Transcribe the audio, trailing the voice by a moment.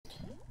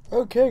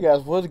Okay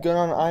guys, what's going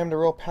on? I am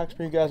THEREALPAX,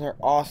 bringing you guys an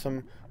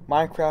awesome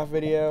Minecraft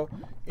video.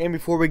 And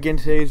before we get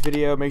into today's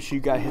video, make sure you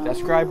guys hit that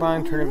subscribe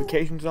button, turn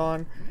notifications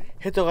on,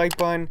 hit the like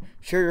button,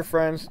 share your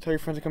friends, tell your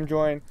friends to come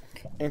join,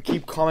 and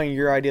keep commenting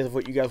your ideas of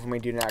what you guys want me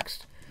to do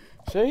next.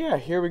 So yeah,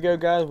 here we go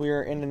guys, we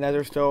are in the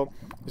nether still.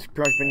 This has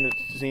pretty much been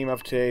the theme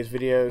of today's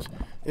videos.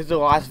 This is the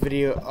last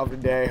video of the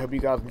day. I hope you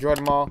guys enjoyed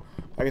them all.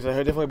 Like I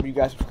said, definitely hope you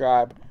guys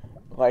subscribe,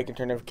 like, and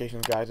turn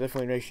notifications, guys.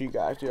 Definitely make sure you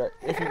guys do that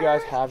if you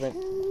guys haven't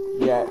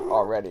yet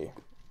already.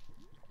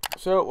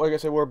 So, like I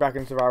said, we're back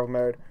in survival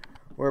mode.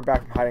 We're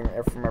back from hiding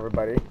from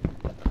everybody.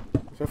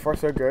 So far,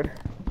 so good.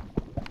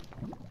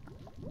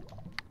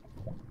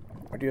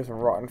 I do have some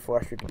rotten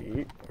flesh we could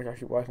eat, which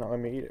actually was not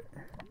letting me eat it.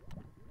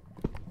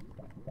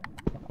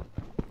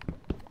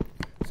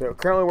 So,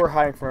 currently we're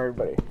hiding from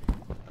everybody.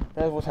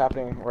 That's what's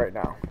happening right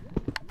now.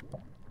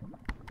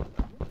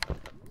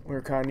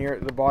 We're kind of near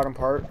the bottom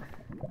part.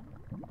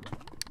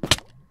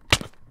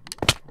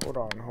 Hold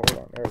on.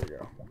 There we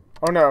go.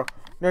 Oh no.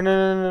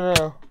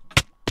 No.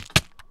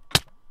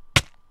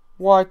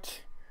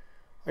 What?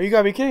 Are you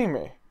gotta be kidding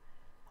me?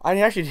 I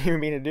actually didn't even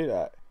mean to do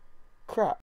that. Crap.